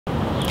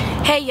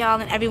Hey y'all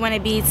and everyone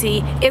at BET,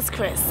 it's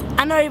Chris.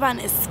 I know everyone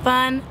is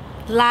fun,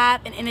 live,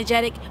 and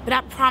energetic, but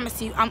I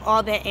promise you I'm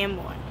all that and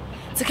more.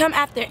 To come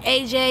after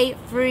AJ,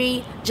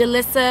 Free,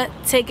 Jalissa,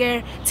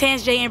 Tigger,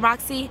 Tans J, and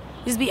Roxy,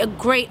 this would be a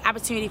great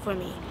opportunity for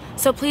me.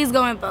 So please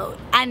go and vote.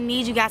 I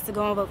need you guys to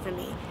go and vote for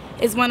me.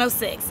 It's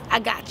 106. I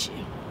got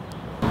you.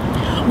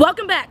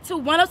 Welcome back to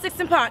 106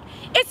 in Park.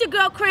 It's your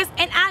girl Chris,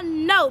 and I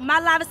know my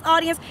livest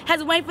audience has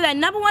been waiting for that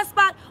 #1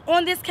 spot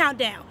on this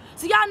countdown.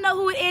 So y'all know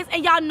who it is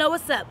and y'all know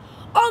what's up.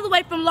 All the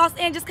way from Los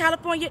Angeles,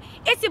 California,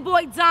 it's your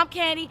boy Dom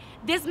Candy.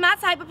 This my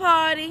type of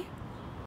party.